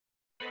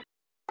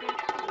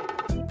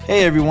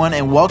Hey everyone,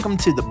 and welcome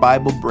to the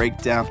Bible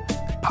Breakdown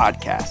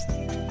Podcast.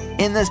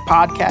 In this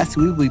podcast,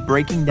 we will be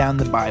breaking down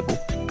the Bible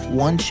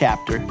one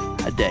chapter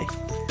a day.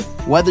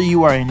 Whether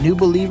you are a new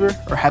believer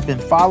or have been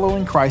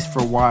following Christ for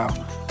a while,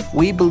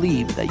 we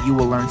believe that you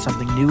will learn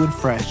something new and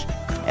fresh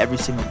every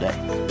single day.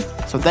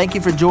 So thank you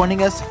for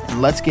joining us,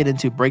 and let's get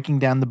into breaking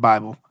down the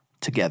Bible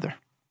together.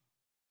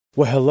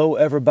 Well, hello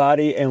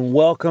everybody, and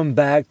welcome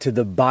back to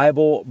the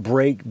Bible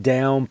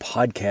Breakdown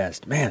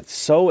Podcast. Man,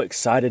 so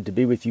excited to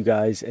be with you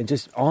guys and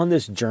just on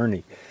this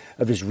journey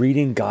of just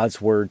reading God's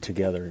Word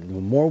together. And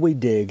the more we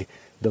dig,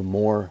 the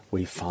more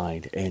we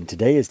find. And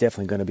today is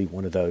definitely going to be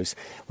one of those.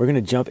 We're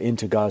going to jump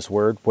into God's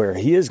Word where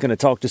He is going to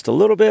talk just a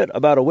little bit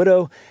about a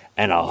widow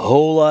and a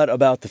whole lot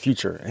about the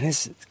future. And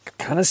it's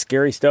kind of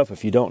scary stuff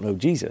if you don't know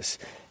Jesus.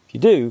 If you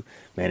do,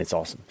 man, it's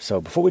awesome.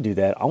 So before we do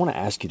that, I want to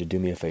ask you to do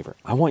me a favor.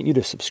 I want you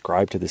to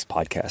subscribe to this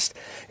podcast.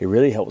 It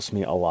really helps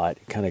me a lot.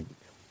 It kind of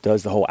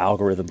does the whole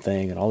algorithm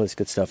thing and all this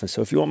good stuff. And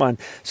so if you won't mind,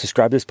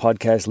 subscribe to this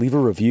podcast, leave a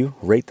review,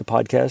 rate the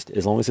podcast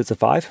as long as it's a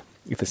 5.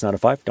 If it's not a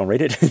 5, don't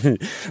rate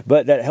it.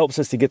 But that helps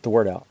us to get the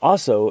word out.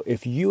 Also,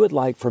 if you would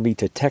like for me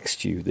to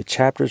text you the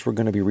chapters we're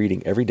going to be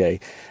reading every day,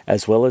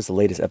 as well as the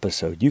latest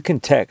episode, you can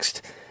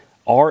text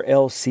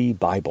RLC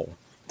Bible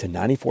to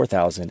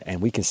 94,000,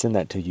 and we can send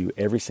that to you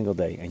every single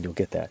day, and you'll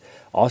get that.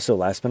 Also,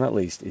 last but not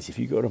least, is if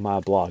you go to my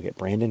blog at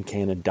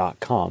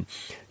brandoncannon.com,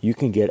 you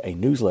can get a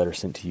newsletter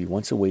sent to you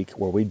once a week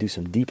where we do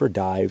some deeper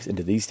dives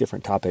into these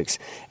different topics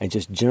and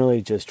just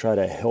generally just try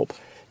to help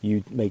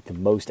you make the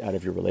most out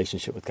of your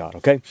relationship with God,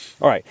 okay?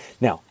 All right,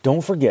 now,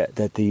 don't forget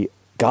that the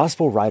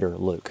gospel writer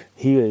Luke,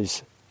 he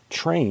is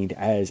trained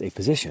as a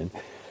physician,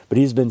 but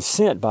he's been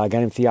sent by a guy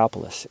named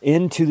Theophilus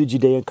into the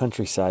Judean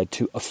countryside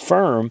to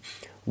affirm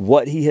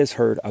what he has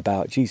heard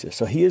about Jesus.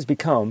 So he has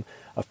become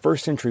a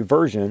first century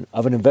version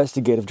of an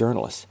investigative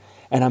journalist.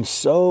 And I'm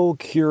so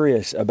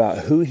curious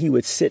about who he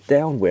would sit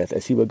down with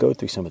as he would go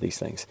through some of these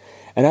things.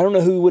 And I don't know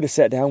who he would have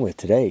sat down with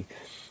today,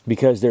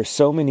 because there's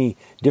so many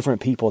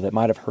different people that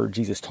might have heard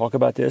Jesus talk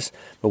about this.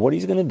 But what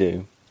he's going to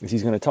do is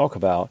he's going to talk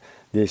about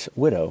this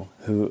widow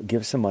who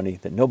gives some money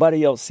that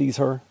nobody else sees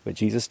her, but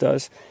Jesus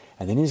does.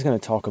 And then he's going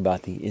to talk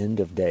about the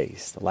end of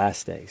days, the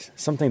last days,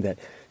 something that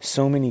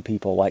so many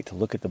people like to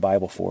look at the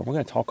Bible for. We're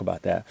going to talk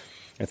about that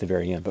at the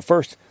very end. But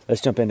first, let's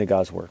jump into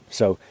God's Word.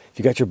 So if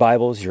you got your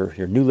Bibles,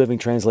 your New Living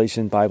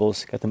Translation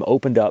Bibles, got them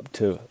opened up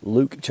to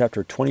Luke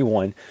chapter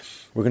 21,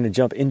 we're going to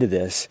jump into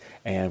this,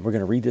 and we're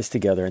going to read this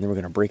together, and then we're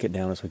going to break it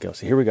down as we go.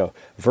 So here we go.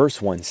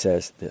 Verse 1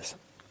 says this: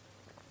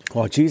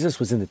 While Jesus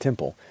was in the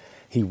temple,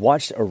 he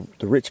watched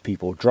the rich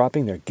people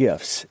dropping their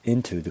gifts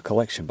into the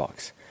collection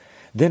box.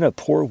 Then a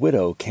poor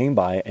widow came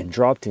by and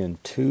dropped in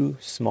 2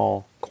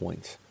 small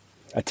coins.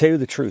 I tell you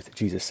the truth,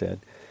 Jesus said,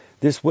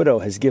 this widow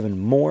has given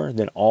more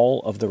than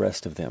all of the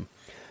rest of them,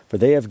 for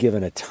they have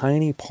given a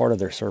tiny part of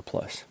their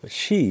surplus. But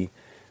she,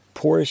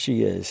 poor as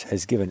she is,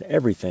 has given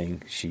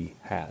everything she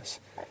has.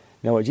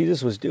 Now what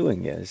Jesus was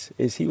doing is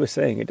he was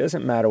saying it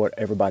doesn't matter what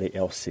everybody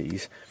else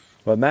sees.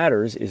 What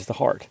matters is the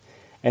heart.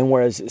 And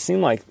whereas it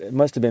seemed like it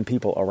must have been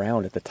people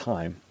around at the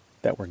time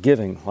that were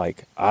giving,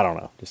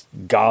 just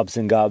gobs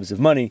and gobs of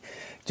money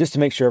just to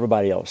make sure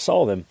everybody else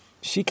saw them,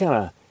 she kind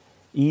of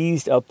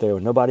eased up there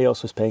when nobody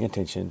else was paying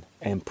attention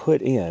and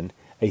put in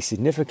a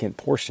significant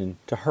portion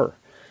to her.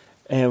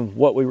 And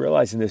what we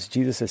realize in this,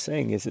 Jesus is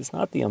saying, is it's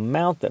not the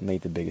amount that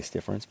made the biggest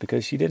difference,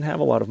 because she didn't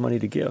have a lot of money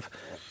to give.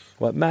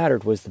 What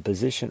mattered was the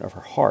position of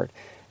her heart,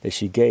 that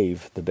she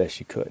gave the best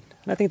she could.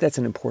 And I think that's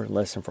an important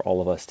lesson for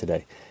all of us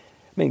today.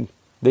 I mean,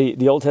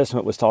 The Old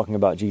Testament was talking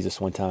about Jesus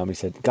one time. He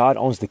said, God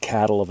owns the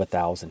cattle of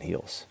 1,000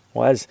 hills.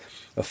 Well, as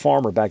a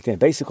farmer back then,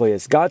 basically,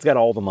 it's God's got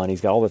all the money.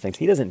 He's got all the things.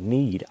 He doesn't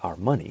need our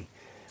money.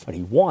 What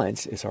he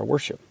wants is our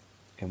worship.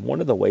 And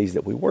one of the ways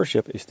that we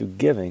worship is through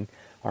giving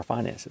our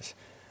finances.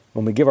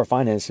 When we give our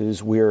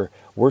finances, we're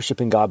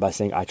worshiping God by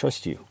saying, I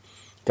trust you.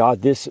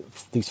 God, these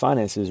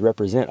finances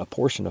represent a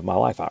portion of my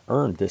life. I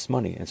earned this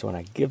money. And so when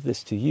I give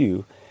this to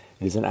you,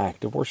 it is an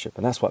act of worship.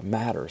 And that's what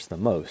matters the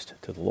most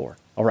to the Lord.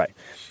 All right.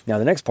 Now,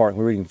 the next part,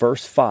 we're reading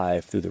verse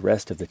 5 through the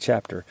rest of the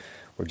chapter,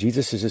 where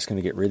Jesus is just going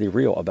to get really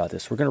real about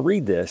this. We're going to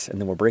read this,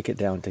 and then we'll break it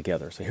down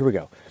together. So here we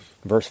go.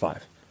 Verse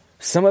 5.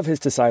 Some of his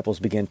disciples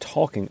began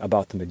talking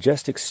about the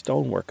majestic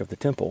stonework of the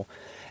temple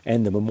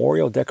and the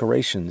memorial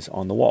decorations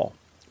on the wall.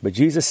 But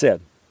Jesus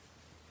said,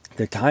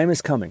 the time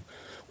is coming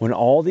when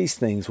all these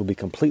things will be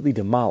completely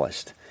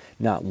demolished.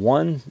 Not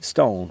one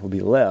stone will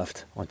be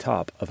left on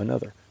top of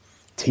another.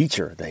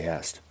 Teacher, they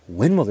asked,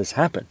 when will this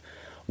happen?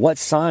 What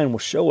sign will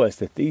show us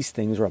that these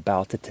things are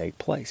about to take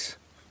place?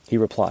 He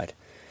replied,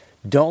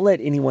 don't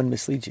let anyone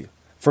mislead you,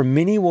 for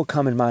many will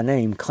come in my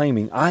name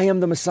claiming I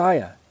am the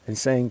Messiah and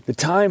saying the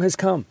time has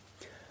come.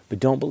 But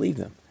don't believe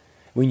them.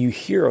 When you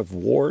hear of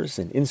wars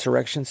and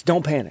insurrections,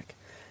 don't panic.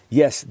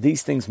 Yes,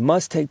 these things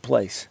must take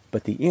place,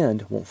 but the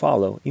end won't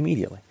follow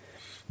immediately.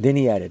 Then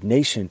he added,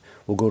 nation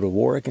will go to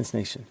war against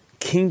nation,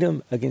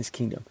 kingdom against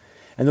kingdom.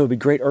 And there will be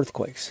great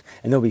earthquakes,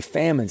 and there will be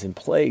famines and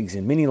plagues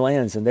in many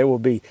lands, and there will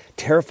be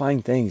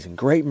terrifying things and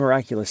great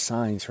miraculous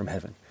signs from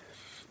heaven.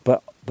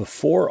 But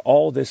before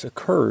all this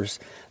occurs,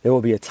 there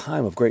will be a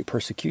time of great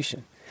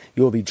persecution.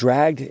 You will be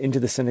dragged into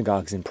the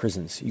synagogues and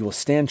prisons. You will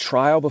stand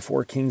trial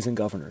before kings and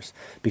governors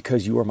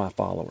because you are my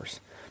followers.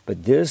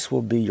 But this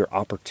will be your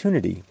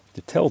opportunity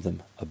to tell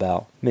them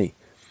about me.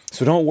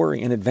 So don't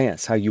worry in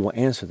advance how you will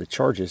answer the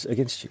charges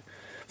against you.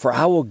 For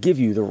I will give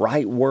you the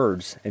right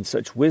words and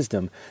such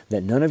wisdom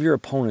that none of your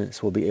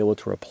opponents will be able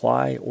to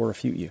reply or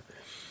refute you.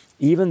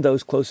 Even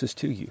those closest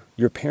to you,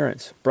 your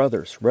parents,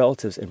 brothers,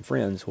 relatives, and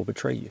friends will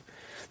betray you.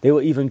 They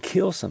will even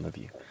kill some of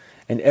you.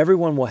 And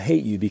everyone will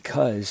hate you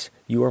because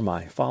you are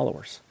my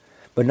followers.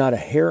 But not a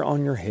hair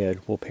on your head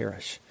will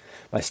perish.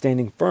 By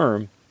standing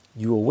firm,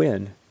 you will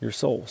win your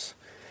souls.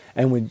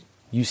 And when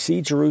you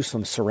see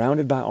Jerusalem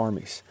surrounded by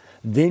armies,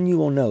 then you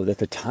will know that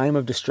the time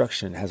of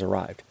destruction has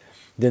arrived.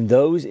 Then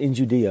those in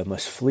Judea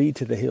must flee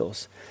to the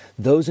hills.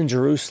 Those in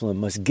Jerusalem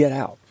must get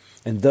out.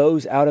 And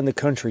those out in the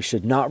country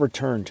should not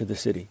return to the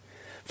city.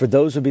 For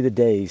those will be the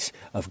days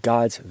of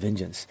God's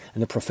vengeance,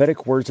 and the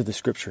prophetic words of the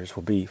Scriptures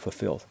will be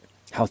fulfilled.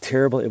 How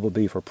terrible it will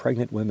be for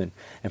pregnant women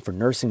and for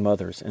nursing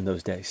mothers in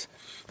those days.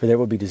 For there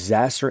will be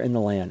disaster in the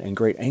land and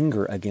great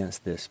anger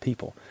against this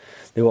people.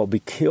 They will be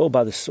killed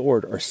by the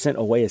sword or sent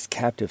away as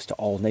captives to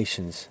all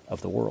nations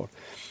of the world.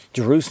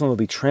 Jerusalem will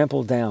be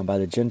trampled down by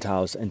the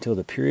Gentiles until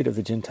the period of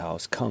the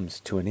Gentiles comes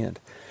to an end.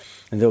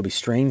 And there will be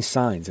strange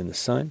signs in the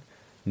sun,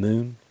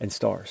 moon, and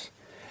stars.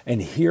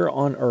 And here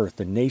on earth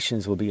the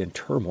nations will be in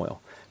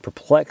turmoil,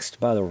 perplexed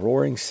by the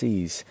roaring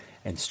seas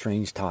and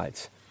strange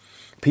tides.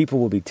 People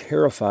will be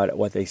terrified at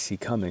what they see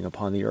coming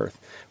upon the earth,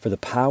 for the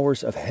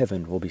powers of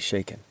heaven will be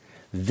shaken.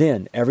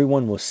 Then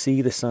everyone will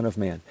see the Son of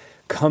Man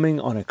coming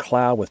on a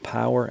cloud with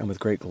power and with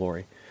great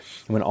glory.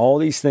 And when all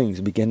these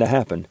things begin to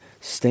happen,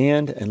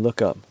 stand and look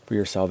up, for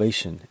your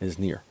salvation is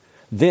near.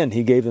 Then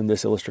he gave them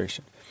this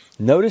illustration.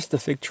 Notice the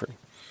fig tree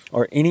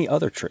or any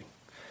other tree.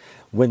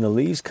 When the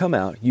leaves come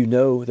out, you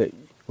know that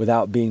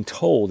without being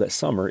told that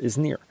summer is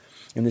near.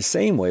 In the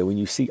same way, when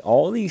you see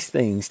all these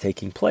things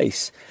taking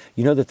place,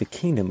 you know that the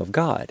kingdom of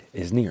God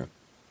is near.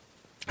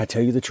 I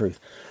tell you the truth,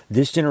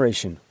 this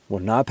generation will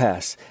not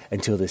pass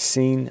until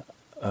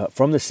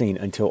from the scene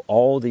until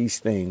all these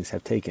things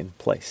have taken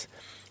place.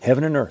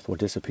 Heaven and earth will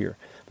disappear,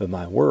 but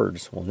my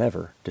words will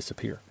never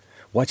disappear.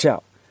 Watch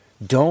out.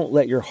 Don't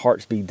let your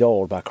hearts be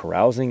dulled by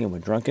carousing and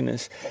with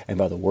drunkenness and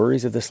by the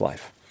worries of this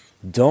life.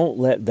 Don't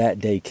let that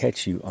day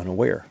catch you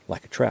unaware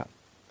like a trap.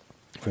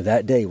 For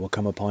that day will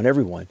come upon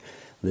everyone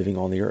living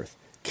on the earth.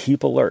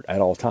 Keep alert at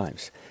all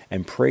times,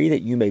 and pray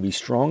that you may be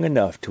strong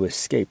enough to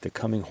escape the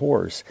coming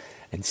horrors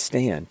and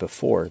stand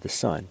before the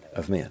Son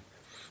of Man.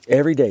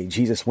 Every day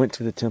Jesus went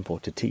to the temple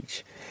to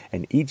teach,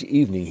 and each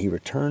evening he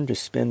returned to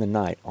spend the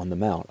night on the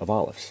Mount of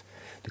Olives.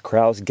 The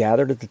crowds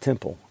gathered at the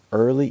temple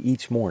early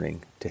each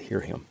morning to hear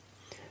him.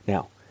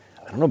 Now,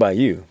 I don't know about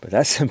you, but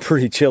that's some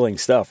pretty chilling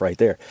stuff right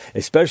there,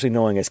 especially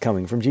knowing it's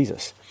coming from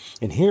Jesus.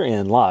 And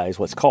herein lies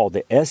what's called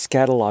the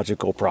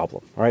eschatological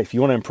problem. All right, if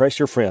you want to impress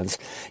your friends,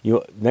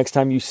 next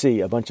time you see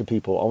a bunch of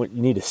people,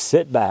 you need to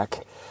sit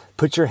back,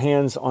 put your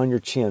hands on your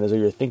chin as though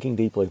you're thinking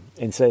deeply,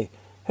 and say,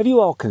 have you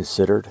all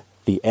considered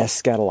the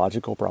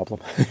eschatological problem?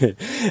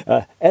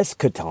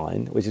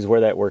 Eschaton, which is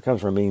where that word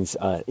comes from, means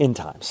end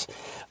times.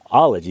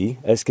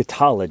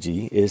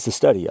 Eschatology is the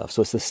study of.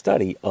 So it's the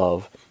study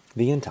of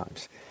the end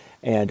times.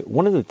 And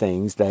one of the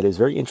things that is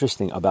very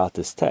interesting about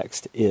this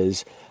text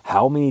is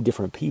how many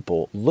different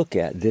people look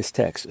at this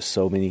text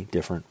so many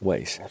different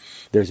ways.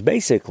 There's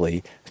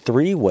basically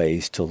three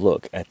ways to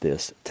look at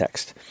this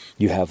text.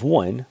 You have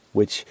one,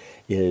 which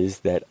is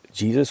that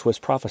Jesus was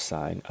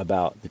prophesying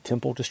about the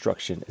temple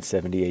destruction in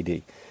 70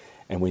 AD.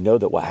 And we know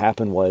that what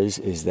happened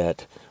is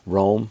that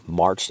Rome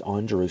marched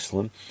on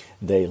Jerusalem.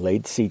 They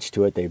laid siege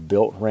to it. They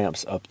built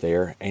ramps up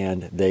there,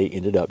 and they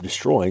ended up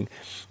destroying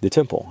the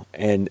temple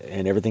and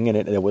everything in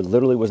it. There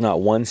literally was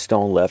not one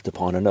stone left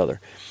upon another.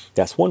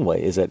 That's one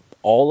way, is that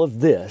all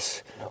of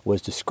this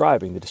was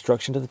describing the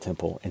destruction of the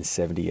temple in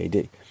 70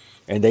 AD.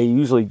 And they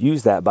usually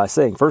use that by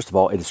saying, first of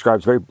all, it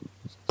describes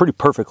pretty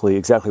perfectly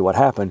exactly what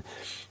happened.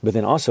 But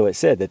then also it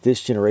said that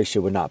this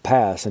generation would not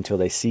pass until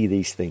they see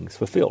these things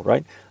fulfilled,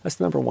 right?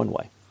 That's number one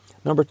way.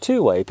 Number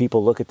two way,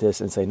 people look at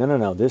this and say,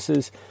 no, this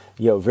is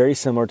very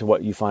similar to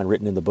what you find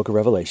written in the book of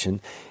Revelation,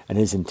 and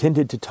is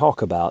intended to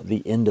talk about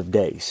the end of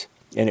days.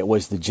 And it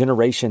was the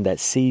generation that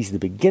sees the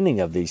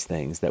beginning of these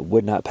things that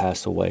would not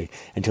pass away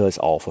until it's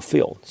all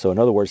fulfilled. So in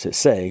other words, it's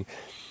saying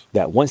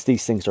that once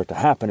these things start to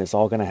happen, it's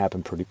all going to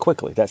happen pretty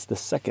quickly. That's the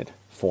second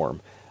form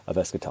of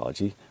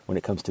eschatology when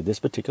it comes to this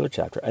particular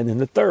chapter. And then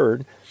the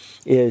third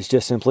is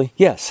just simply,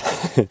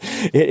 yes,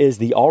 it is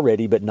the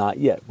already but not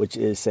yet, which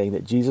is saying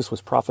that Jesus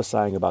was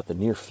prophesying about the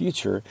near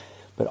future,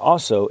 but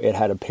also it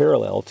had a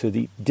parallel to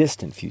the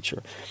distant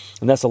future.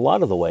 And that's a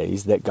lot of the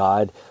ways that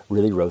God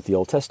really wrote the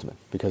Old Testament,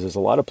 because there's a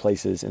lot of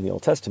places in the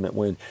Old Testament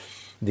when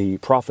the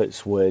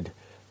prophets would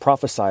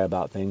prophesy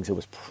about things,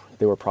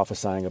 they were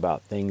prophesying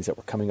about things that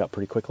were coming up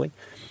pretty quickly,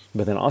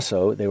 but then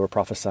also they were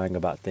prophesying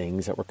about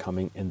things that were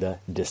coming in the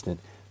distant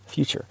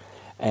future.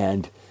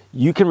 And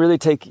you can really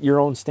take your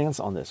own stance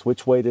on this,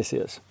 which way this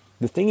is.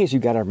 The thing is, you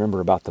got to remember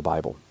about the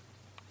Bible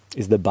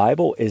is the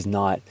Bible is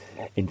not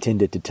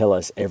intended to tell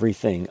us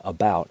everything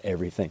about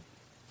everything.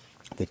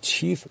 The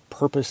chief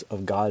purpose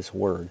of God's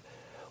Word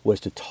was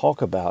to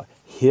talk about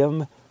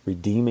Him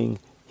redeeming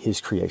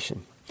His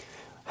creation.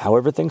 How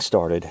everything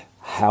started,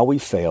 how we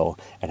fail,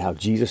 and how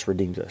Jesus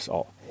redeems us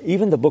all.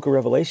 Even the book of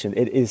Revelation,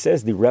 it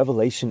says the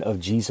revelation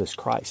of Jesus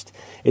Christ.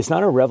 It's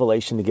not a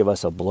revelation to give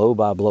us a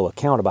blow-by-blow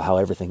account about how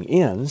everything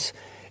ends.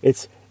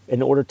 It's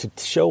in order to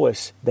show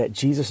us that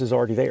Jesus is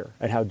already there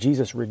and how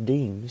Jesus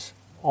redeems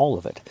all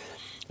of it.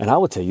 And I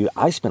will tell you,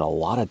 I spent a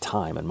lot of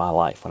time in my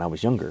life when I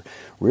was younger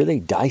really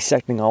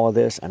dissecting all of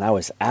this, and I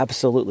was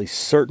absolutely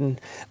certain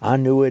I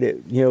knew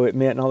it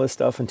meant and all this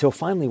stuff until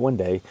finally one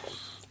day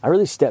I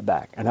really stepped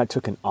back and I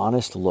took an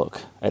honest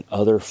look at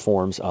other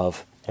forms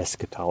of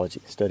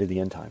eschatology, study of the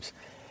end times.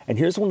 And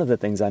here's one of the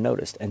things I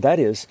noticed, and that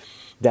is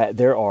that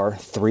there are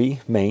three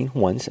main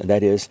ones, and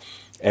that is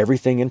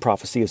everything in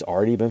prophecy has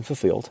already been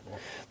fulfilled.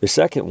 The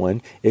second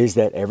one is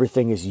that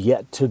everything is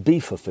yet to be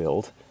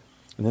fulfilled.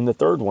 And then the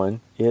third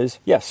one is,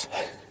 yes,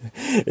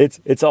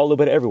 it's all a little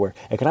bit everywhere.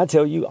 And can I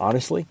tell you,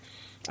 honestly,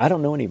 I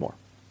don't know anymore.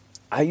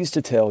 I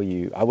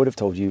would have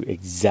told you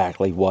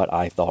exactly what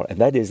I thought, and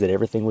that is that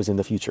everything was in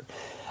the future.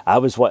 I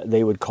was what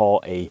they would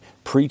call a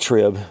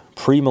pre-trib,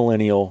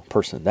 premillennial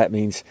person. That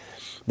means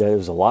there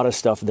was a lot of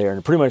stuff there, and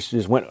it pretty much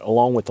just went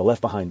along with the Left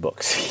Behind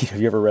books.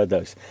 Have you ever read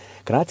those?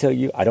 Can I tell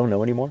you, I don't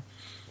know anymore?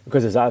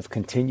 Because as I've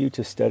continued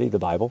to study the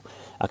Bible,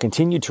 I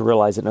continue to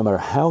realize that no matter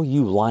how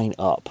you line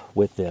up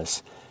with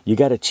this, you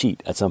got to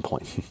cheat at some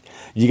point.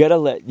 You got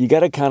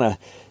to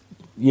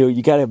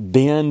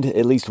bend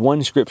at least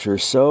one scripture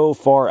so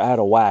far out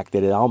of whack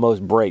that it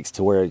almost breaks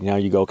to where now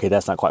you go, okay,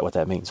 that's not quite what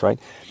that means, right?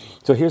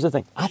 So here's the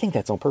thing. I think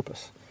that's on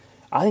purpose.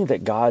 I think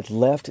that God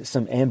left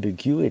some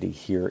ambiguity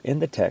here in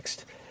the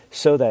text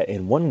so that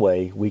in one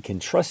way we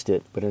can trust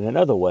it, but in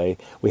another way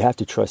we have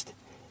to trust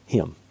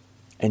Him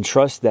and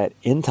trust that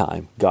in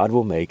time God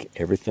will make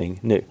everything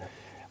new.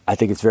 I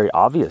think it's very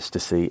obvious to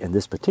see in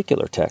this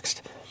particular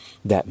text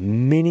that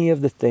many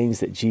of the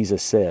things that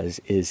Jesus says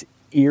is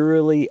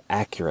eerily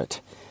accurate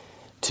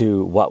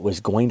to what was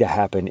going to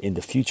happen in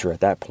the future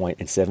at that point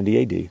in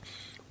 70 AD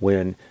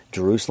when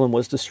Jerusalem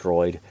was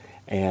destroyed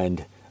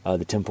and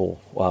the temple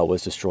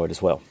was destroyed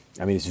as well.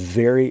 I mean, it's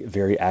very,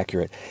 very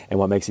accurate. And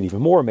what makes it even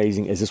more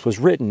amazing is this was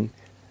written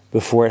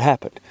before it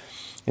happened.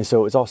 And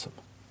so it's awesome.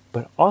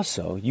 But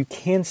also, you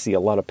can see a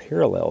lot of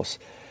parallels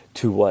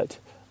to what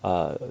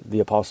the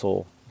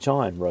Apostle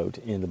John wrote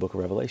in the book of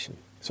Revelation.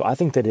 So I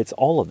think that it's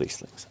all of these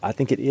things. I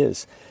think it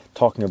is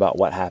talking about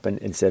what happened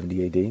in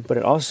 70 AD, but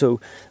it also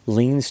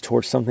leans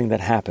towards something that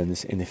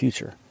happens in the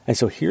future. And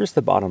so here's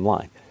the bottom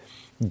line.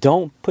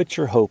 Don't put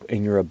your hope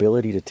in your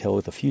ability to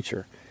tell the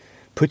future.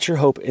 Put your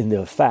hope in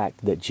the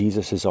fact that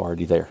Jesus is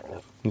already there.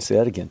 Let me say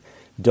that again.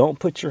 Don't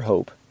put your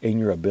hope in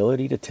your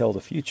ability to tell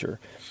the future.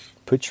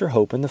 Put your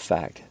hope in the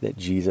fact that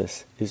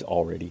Jesus is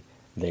already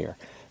there.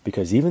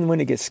 Because even when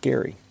it gets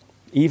scary,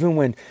 even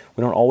when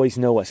we don't always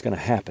know what's going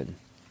to happen,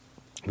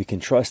 we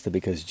can trust that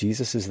because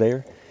Jesus is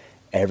there,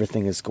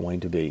 everything is going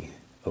to be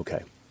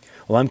okay.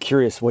 Well, I'm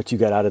curious what you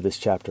got out of this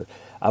chapter.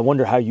 I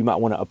wonder how you might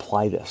want to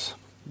apply this.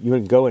 You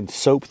can go and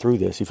SOAP through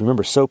this. If you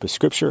remember, SOAP is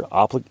scripture,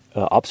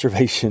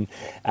 observation,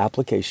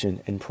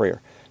 application, and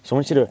prayer. So I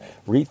want you to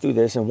read through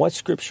this and what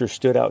scripture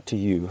stood out to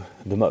you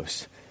the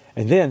most.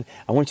 And then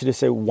I want you to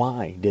say,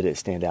 why did it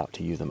stand out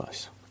to you the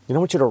most? And I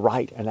want you to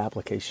write an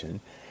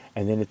application.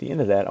 And then at the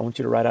end of that, I want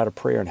you to write out a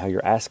prayer and how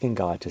you're asking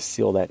God to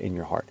seal that in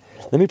your heart.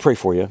 Let me pray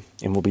for you,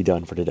 and we'll be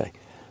done for today.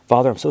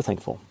 Father, I'm so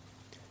thankful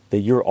that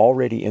you're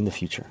already in the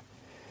future.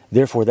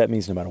 Therefore, that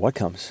means no matter what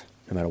comes,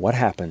 no matter what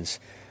happens,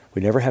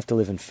 we never have to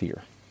live in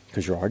fear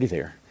because you're already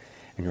there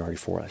and you're already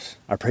for us.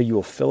 I pray you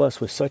will fill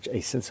us with such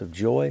a sense of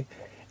joy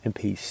and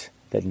peace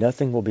that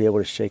nothing will be able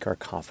to shake our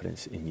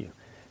confidence in you.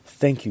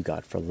 Thank you,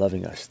 God, for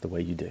loving us the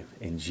way you do.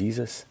 In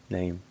Jesus'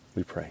 name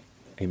we pray.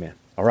 Amen.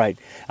 All right.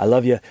 I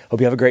love you. Hope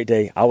you have a great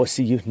day. I will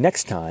see you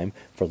next time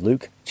for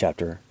Luke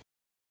chapter